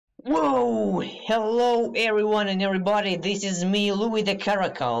Whoa! Hello everyone and everybody, this is me, Louis the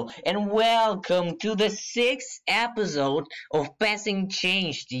Caracal, and welcome to the 6th episode of Passing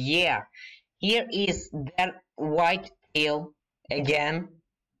Changed. Yeah, here is that white tail again,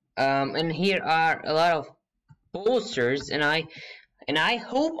 and here are a lot of posters, and I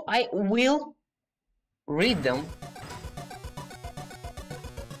hope I will read them.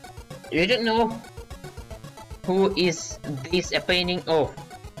 You don't know who is this a painting of?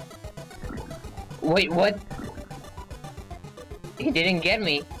 Wait, what? He didn't get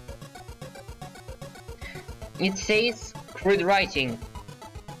me. It says crude writing.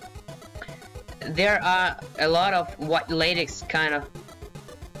 There are a lot of white latex kind of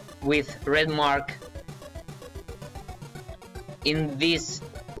with red mark in this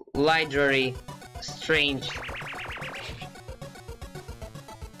library. Strange.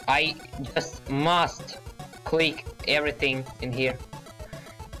 I just must click everything in here.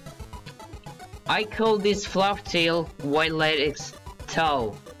 I call this fluff tail white latex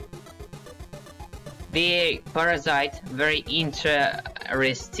towel. The parasite very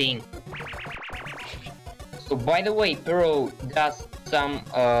interesting. So by the way, Pero does some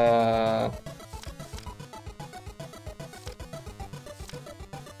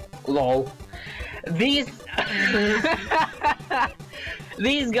lol. These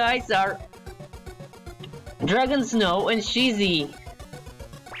these guys are Dragon Snow and Shizzy.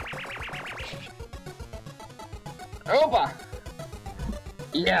 Opa!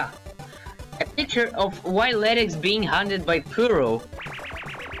 Yeah. A picture of white latex being hunted by Puro.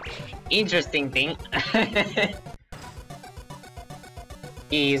 Interesting thing.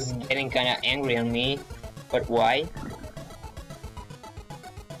 He's getting kinda angry on me. But why?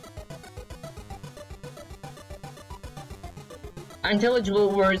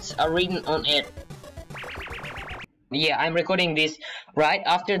 Unintelligible words are written on it. Yeah, I'm recording this right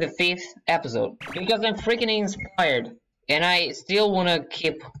after the 5th episode because I'm freaking inspired and I still wanna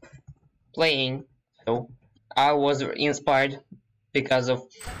keep playing. So I was inspired because of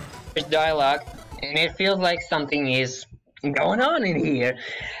this dialogue, and it feels like something is going on in here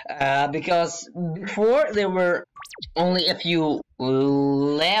because before there were only a few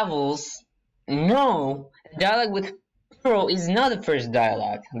levels. No, dialogue with Pro is not the first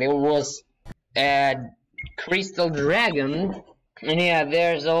dialogue. There was a Crystal Dragon, and yeah,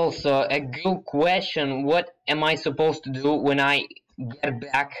 there's also a good question: what am I supposed to do when I get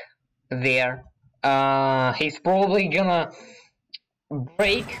back there? He's probably gonna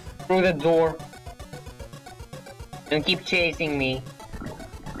break through the door and keep chasing me.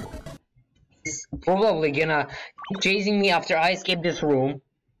 He's probably gonna keep chasing me after I escape this room.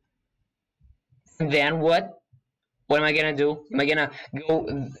 And then what? What am I gonna do? Am I gonna go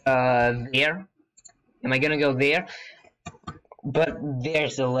there? Am I gonna go there? But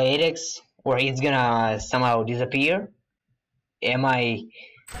there's a latex where he's gonna somehow disappear. Am I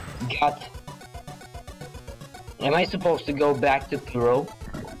supposed to go back to Puro?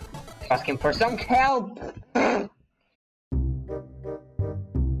 Ask him for some help!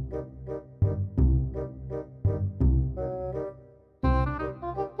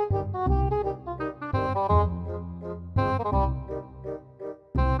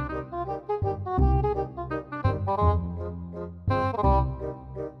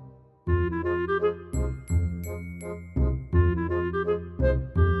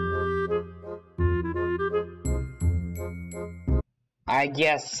 I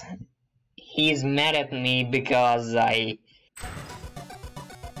guess he's mad at me because I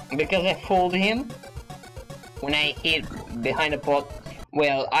fooled him when I hid behind a pot.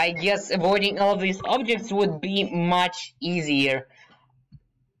 Well, I guess avoiding all these objects would be much easier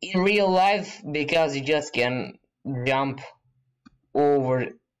in real life because you just can jump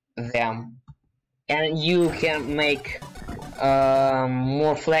over them and you can make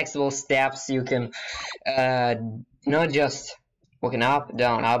more flexible steps. You can not just walking up,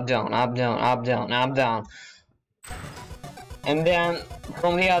 down, up, down, up, down, up, down, up, down. And then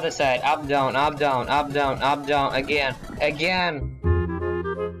from the other side, up, down, up, down, up, down, up, down, again, again.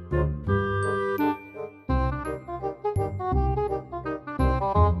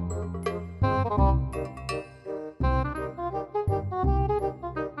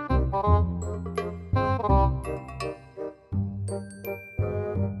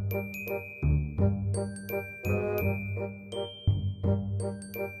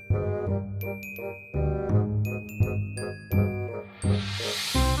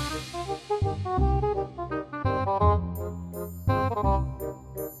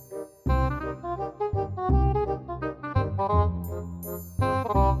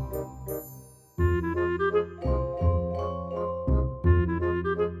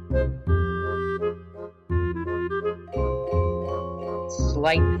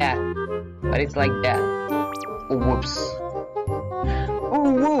 like that, but it's like that. Oh, whoops.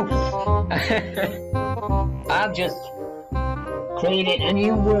 Oh, whoops. I've just created a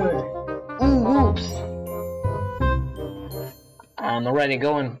new word. Oh, whoops. I'm already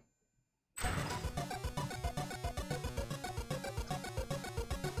going.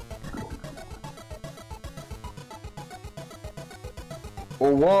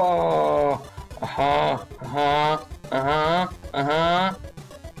 Oh, whoa.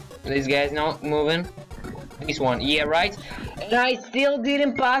 This guy's not moving. This one, yeah, right? And I still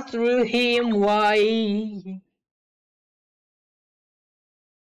didn't pass through him. Why?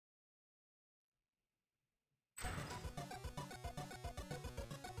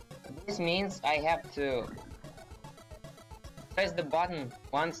 This means I have to press the button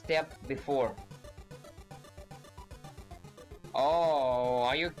one step before. Oh,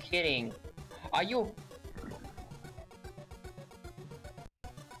 are you kidding? Are you?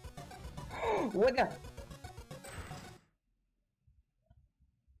 What the?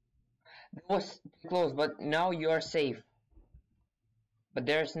 That was close, but now you are safe. But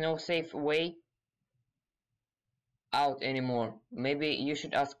there's no safe way out anymore. Maybe you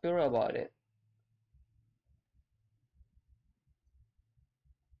should ask Piro about it.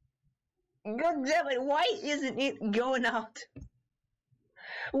 God damn it, why isn't it going out?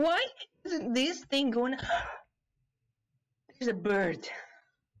 Why isn't this thing going out? There's a bird.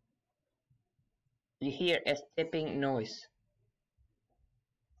 You hear a stepping noise.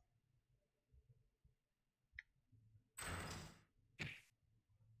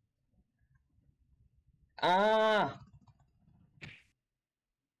 Ah!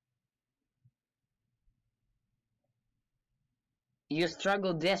 You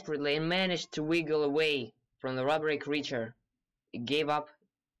struggled desperately and managed to wiggle away from the rubbery creature. It gave up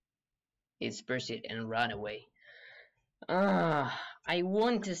its pursuit and ran away. Ah, I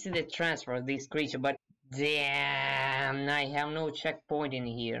want to see the transfer of this creature, but damn, I have no checkpoint in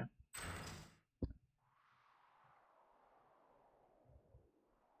here.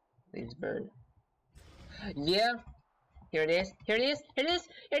 This bird. Yeah, here it is. Here it is. Here it is.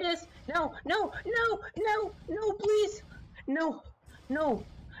 Here it is. No, no, no, no, no, please. No, no,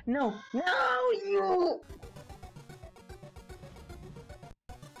 no, no, you.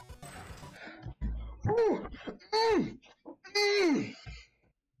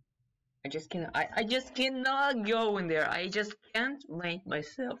 I just cannot go in there. I just can't make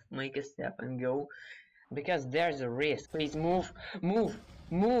myself make a step and go because there's a risk. Please move, move,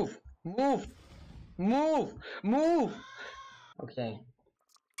 move, move, move, move. Okay.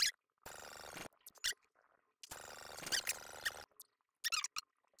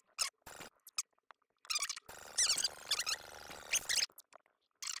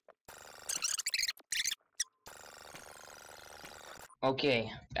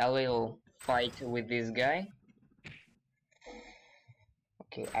 Okay, a little fight with this guy.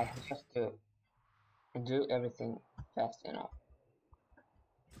 Okay, I have just to do everything fast enough.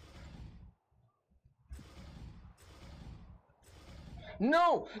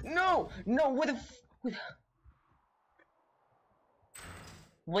 No, no, no, what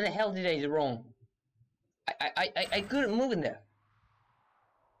the hell did I do wrong? I couldn't move in there.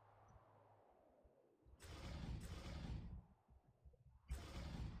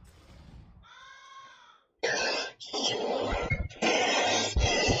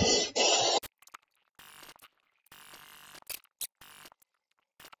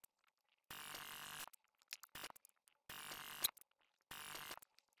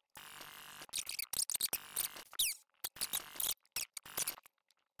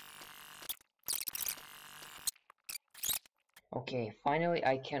 Okay, finally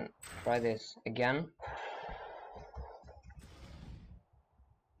I can try this again.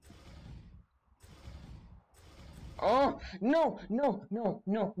 Oh, no, no, no,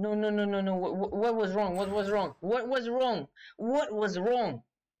 no, no, no, no, no, no. What was wrong? What was wrong? What was wrong? What was wrong?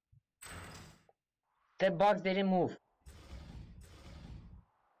 That box didn't move.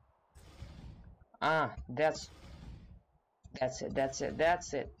 Ah, that's it, that's it, that's it,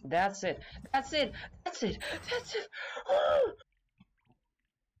 that's it, that's it, that's it, that's it.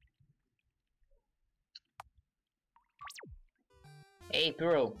 Hey,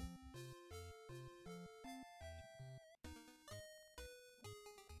 bro.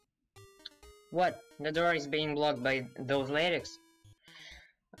 What? The door is being blocked by those lyrics.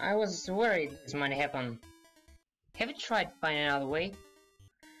 I was worried this might happen. Have you tried finding another way?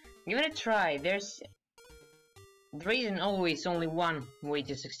 Give it a try. There isn't always only one way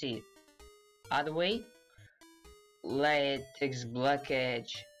to succeed. Other way? Latex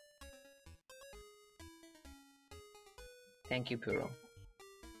blockage. Thank you, Puro.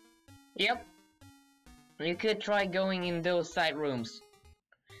 Yep, you could try going in those side rooms.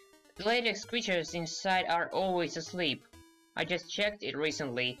 The latex creatures inside are always asleep. I just checked it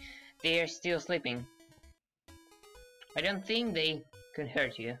recently. They are still sleeping. I don't think they could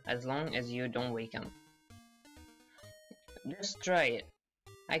hurt you, as long as you don't wake them. Just try it.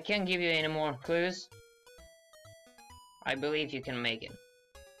 I can't give you any more clues. I believe you can make it.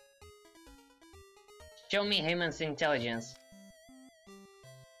 Show me human's intelligence.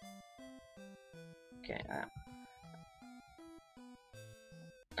 Okay,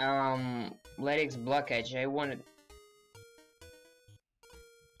 latex blockage, I wanted...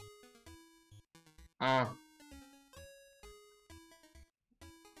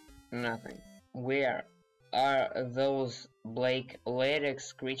 Nothing. Where are those Blake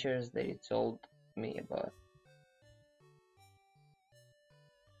latex creatures that you told me about?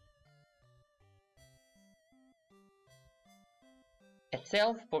 A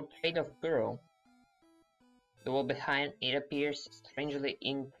self-portrait of girl. The wall behind it appears strangely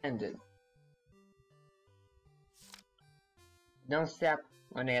intended. Don't step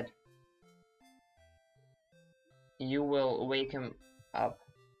on it. You will wake him up.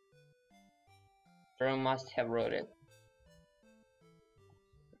 Drew must have wrote it.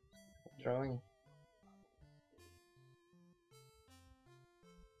 Drawing.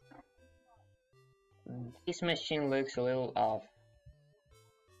 This machine looks a little off.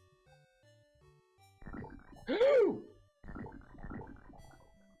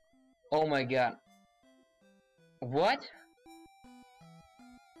 Oh my god. What?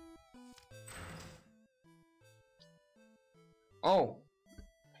 Oh.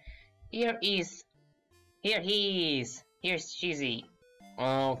 Here he is. Here's Cheesy.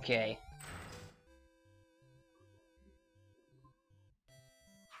 Okay.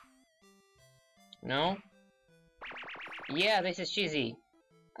 No? Yeah, this is Cheesy.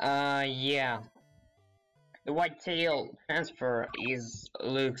 Yeah. The white tail transfer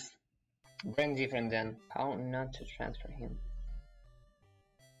looks brand different than how not to transfer him.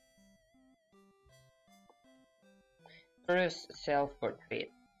 First self-portrait.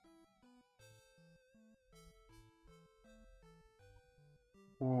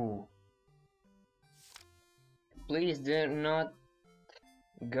 Ooh. Please do not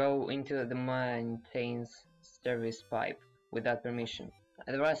go into the maintenance service pipe without permission.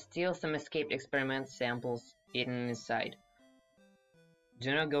 There are still some escaped experiment samples hidden inside.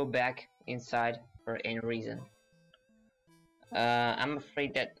 Do not go back inside for any reason. I'm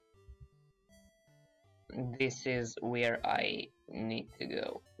afraid that this is where I need to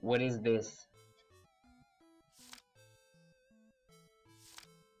go. What is this?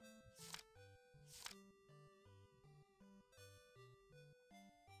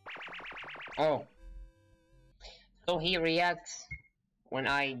 Oh. So he reacts when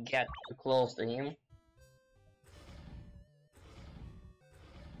I get too close to him.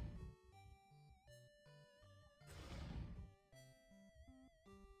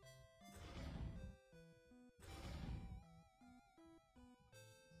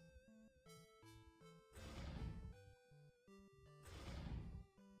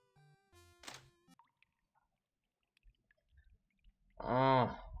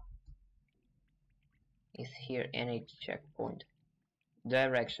 Is here any checkpoint?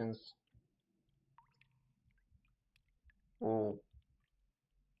 Directions. Oh.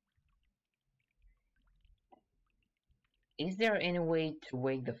 Is there any way to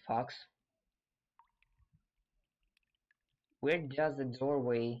wake the fox? Where does the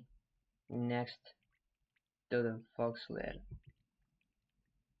doorway next to the fox lead?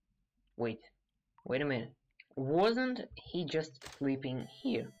 Wait a minute. Wasn't he just sleeping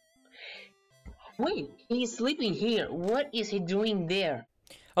here? Wait, he's sleeping here. What is he doing there?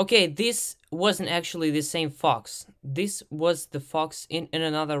 Okay, this wasn't actually the same fox. This was the fox in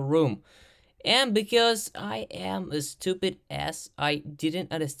another room. And because I am a stupid ass, I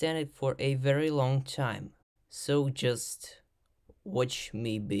didn't understand it for a very long time. So just watch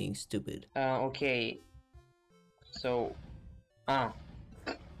me being stupid. Okay. So,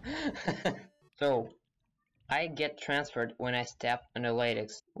 so, I get transferred when I step on the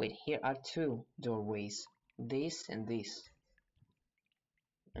latex. Wait, here are two doorways. This and this.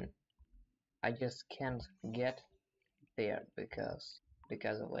 And I just can't get there because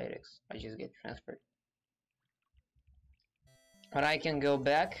of latex. I just get transferred. But I can go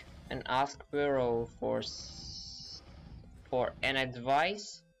back and ask Bureau for an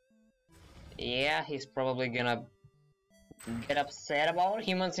advice. Yeah, he's probably gonna get upset about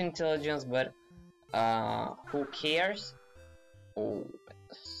human's intelligence, but who cares? Oh,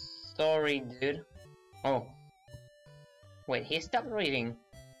 sorry, dude. Oh, wait, he stopped reading.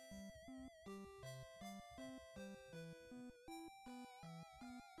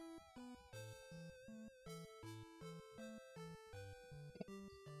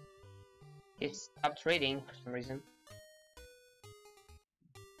 He stopped reading for some reason.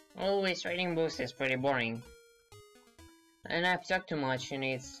 Always reading books is pretty boring. And I've talked too much and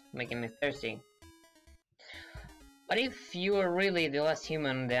it's making me thirsty. But if you are really the last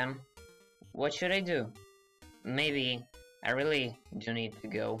human, then what should I do? Maybe I really do need to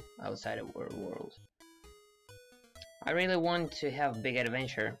go outside of our world. I really want to have big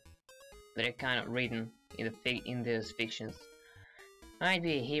adventure that I cannot read in those fictions. I'd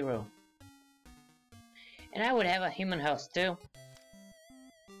be a hero. And I would have a human house too.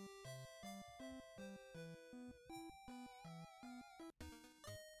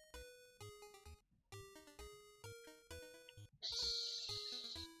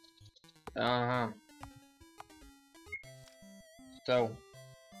 So,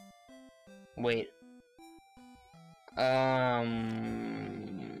 wait. I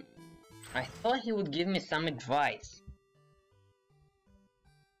thought he would give me some advice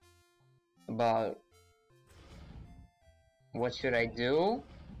about what should I do?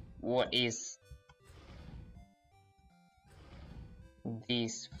 What is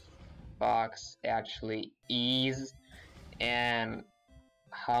this fox actually is, and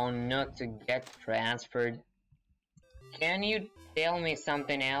how not to get transferred. Can you tell me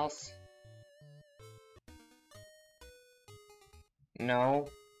something else? No.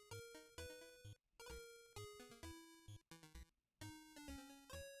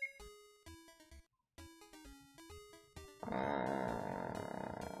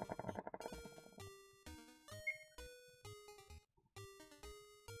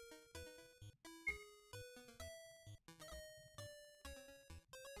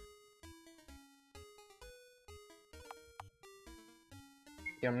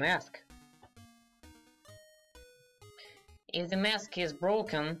 Your mask. If the mask is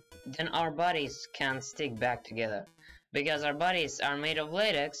broken, then our bodies can't stick back together. Because our bodies are made of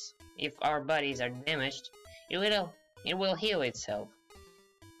latex, if our bodies are damaged, it will heal itself.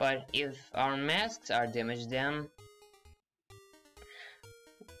 But if our masks are damaged, then...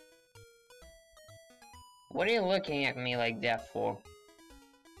 What are you looking at me like that for?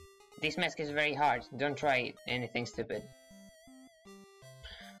 This mask is very hard, don't try anything stupid.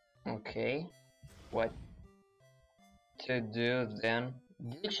 Okay, what to do then?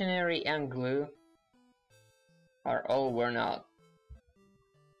 Dictionary and glue are all worn out.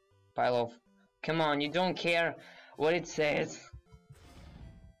 Pile of... Come on, you don't care what it says.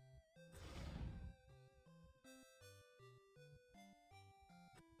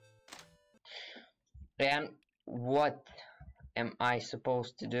 Then what am I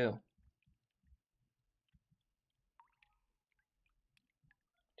supposed to do?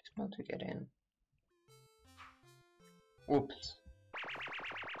 Just want to get in. Oops.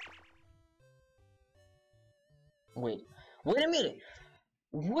 Wait a minute!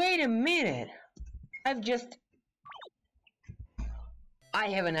 Wait a minute! I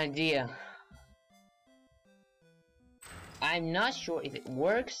have an idea. I'm not sure if it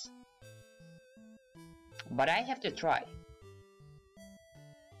works, but I have to try.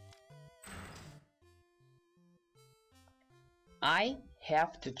 I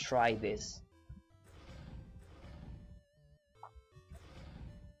have to try this.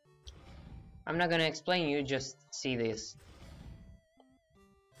 I'm not gonna explain you, just see this.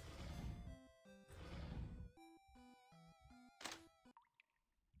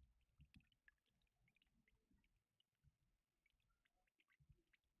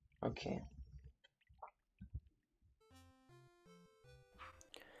 Okay.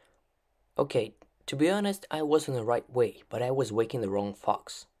 Okay, to be honest, I was in the right way, but I was waking the wrong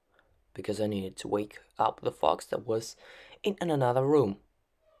fox. Because I needed to wake up the fox that was in another room.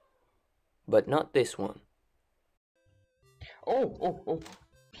 But not this one. Oh.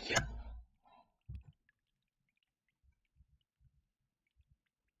 Yeah.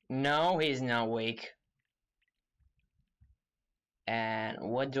 No, he's not awake. And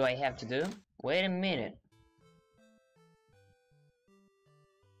what do I have to do? Wait a minute.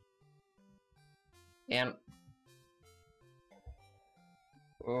 And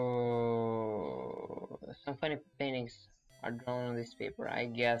some funny paintings are drawn on this paper. I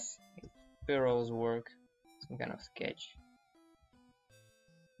guess it's Pierrot's work. Some kind of sketch.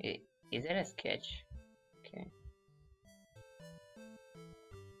 Is that a sketch? Okay.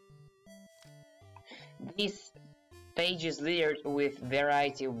 This page is littered with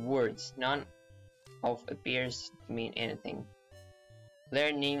variety of words. None of appears to mean anything.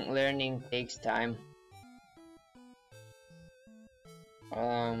 Learning takes time.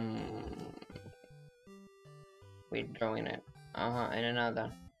 We're drawing it. And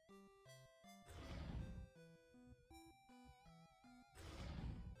another.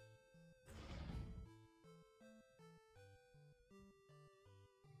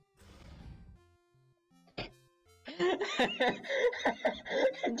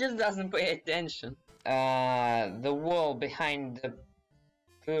 It just doesn't pay attention. The wall behind the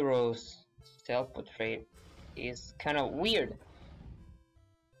Puro's self-portrait is kind of weird,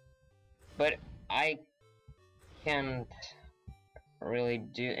 but I can't really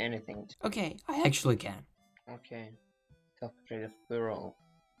do anything. Okay, I actually can. Okay, self-portrait of Puro.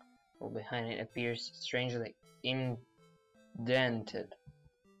 Well, behind it appears strangely indented.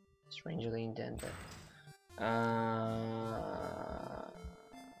 Strangely indented.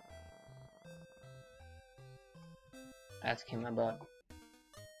 Ask him about.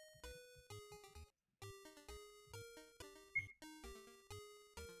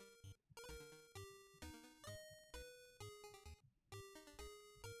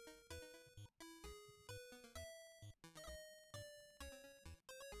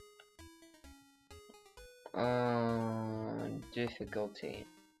 Difficulty.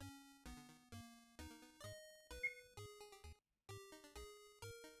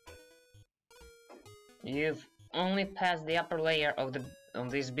 You've only passed the upper layer of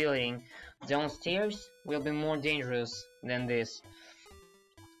this building. Downstairs will be more dangerous than this.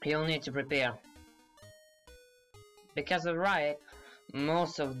 You'll need to prepare. Because of riot,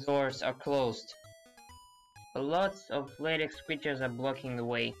 most of doors are closed. Lots of latex creatures are blocking the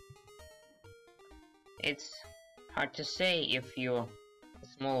way. It's hard to say if you're a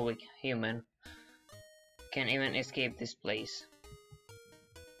small weak human can even escape this place.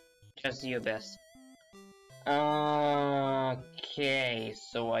 Just do your best. Okay,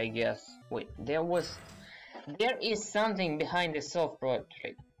 so I guess wait, there is something behind the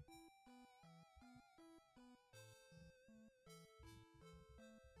self-portrait.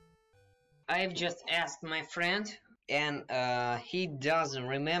 I've just asked my friend, and he doesn't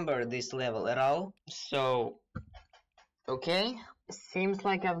remember this level at all. So, okay, seems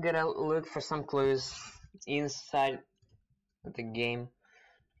like I've gotta look for some clues inside the game.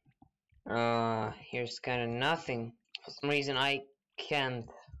 Here's kind of nothing. For some reason, I can't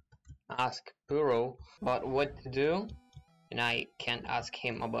ask Puro about what to do, and I can't ask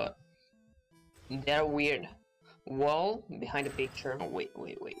him about that weird wall behind the picture. Oh, wait.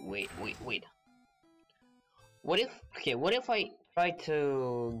 What if I try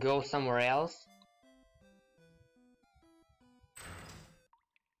to go somewhere else?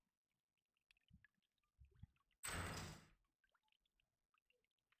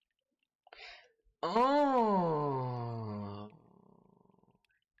 Oh,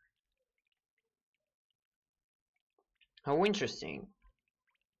 how interesting.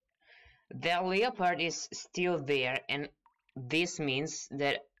 The leopard is still there, and this means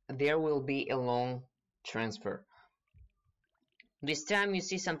that there will be a long transfer. This time you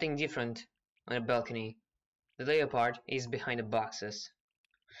see something different on a balcony. The leopard is behind the boxes.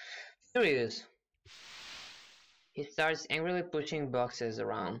 Furious, he starts angrily pushing boxes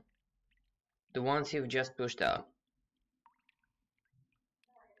around, the ones you've just pushed out.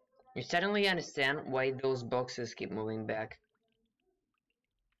 You suddenly understand why those boxes keep moving back.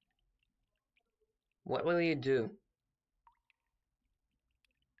 What will you do?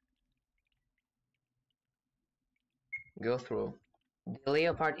 Go through. The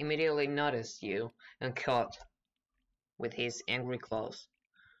leopard immediately noticed you and caught with his angry claws.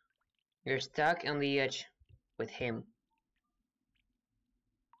 You're stuck on the edge with him.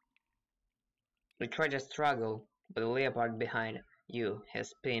 You try to struggle, but the leopard behind you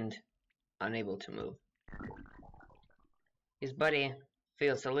has pinned, unable to move. His body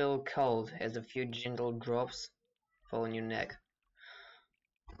feels a little cold as a few gentle drops fall on your neck.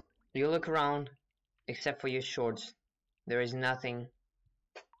 You look around, except for your shorts. There is nothing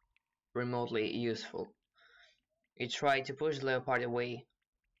remotely useful. You try to push the leopard away,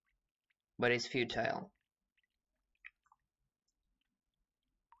 but it's futile.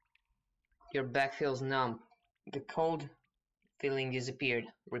 Your back feels numb. The cold feeling disappeared,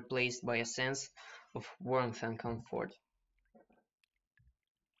 replaced by a sense of warmth and comfort.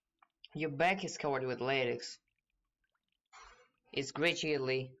 Your back is covered with latex. It's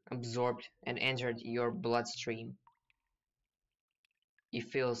gradually absorbed and entered your bloodstream. You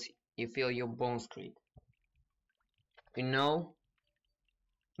feel your bones creak. You know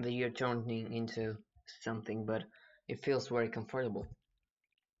that you're turning into something, but it feels very comfortable.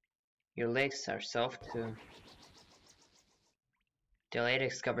 Your legs are soft too. The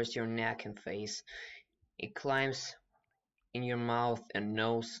latex covers your neck and face. It climbs in your mouth and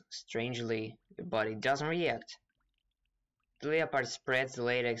nose. Strangely, your body doesn't react. The leopard spreads the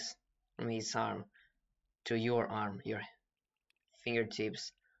latex from his arm to your arm. Your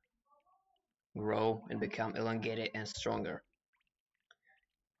fingertips grow and become elongated and stronger.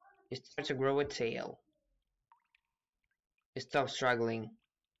 You start to grow a tail. Stop struggling.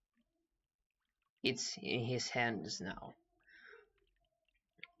 It's in his hands now.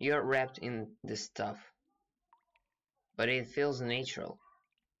 You're wrapped in this stuff, but it feels natural.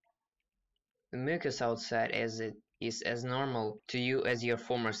 The mucus outside as it is as normal to you as your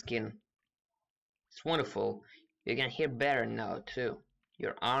former skin. It's wonderful. You can hear better now too.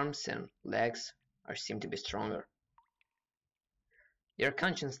 Your arms and legs seem to be stronger. Your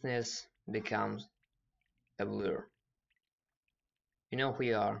consciousness becomes a blur. You know who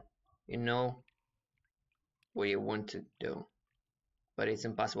you are. You know what you want to do. But it's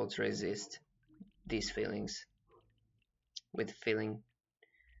impossible to resist these feelings with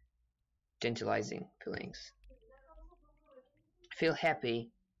tantalizing feelings. Feel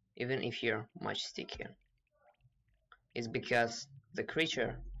happy even if you're much stickier. It's because the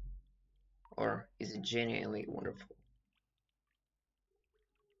creature, or is it genuinely wonderful?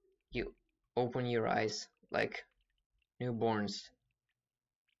 You open your eyes like newborns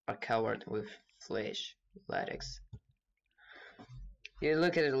are covered with flesh, latex. You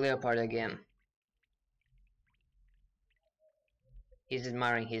look at the leopard again. He's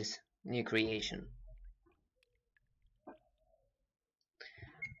admiring his new creation.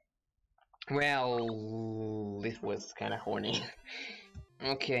 Well, this was kinda horny.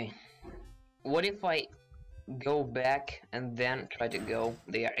 Okay. What if I go back and then try to go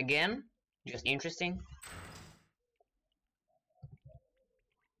there again? Just interesting.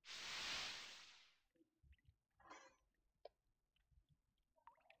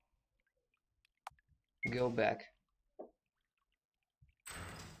 Go back.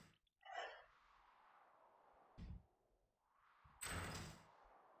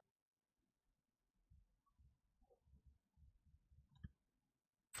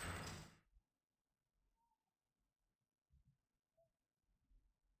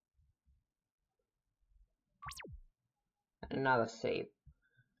 Another save.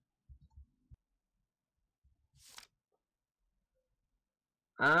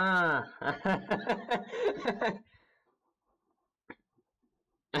 Ah.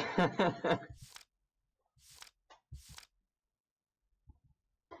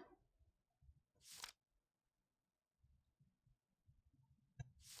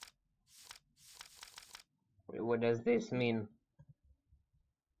 What does this mean?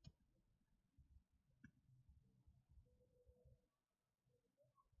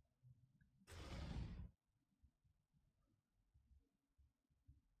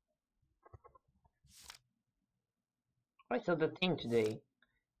 Right, so the thing today,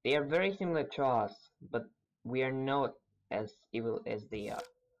 they are very similar to us, but we are not as evil as they are.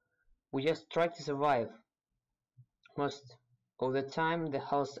 We just try to survive. Most of the time the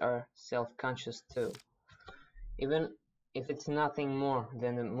hosts are self-conscious too, even if it's nothing more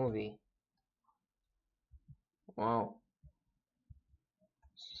than a movie. Wow.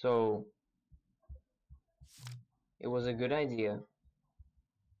 So, it was a good idea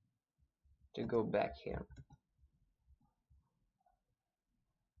to go back here.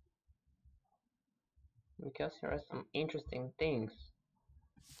 Because there are some interesting things.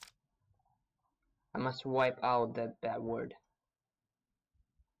 I must wipe out that bad word.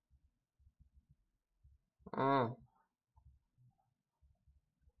 Ah.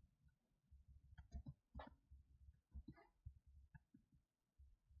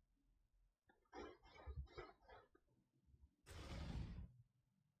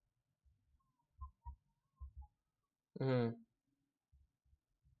 Hmm.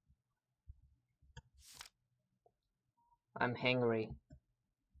 I'm hungry.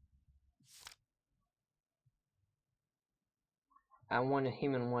 I want a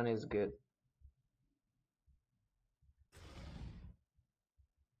human one is good.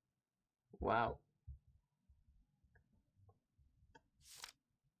 Wow.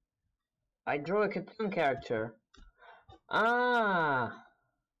 I drew a cartoon character. Ah.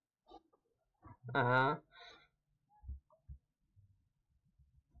 Uh-huh.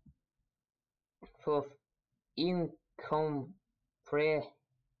 Full of incompre...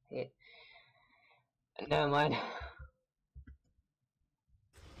 Never mind.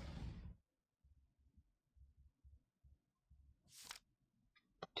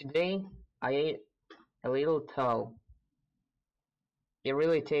 Today, I ate a little tall. It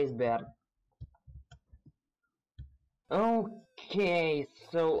really tastes bad. Okay,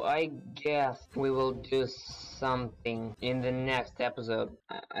 so I guess we will do something in the next episode.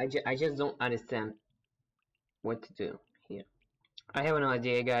 I just don't understand what to do here. I have no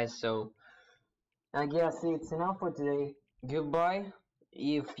idea, guys, so I guess it's enough for today. Goodbye.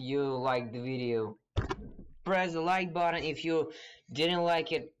 If you liked the video, press the like button. If you didn't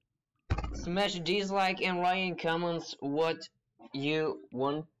like it, Smash dislike and write in comments what you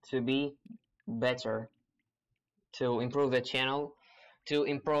want to be better to improve the channel, to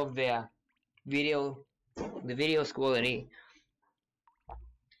improve the video's quality.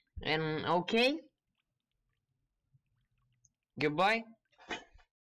 And okay, goodbye.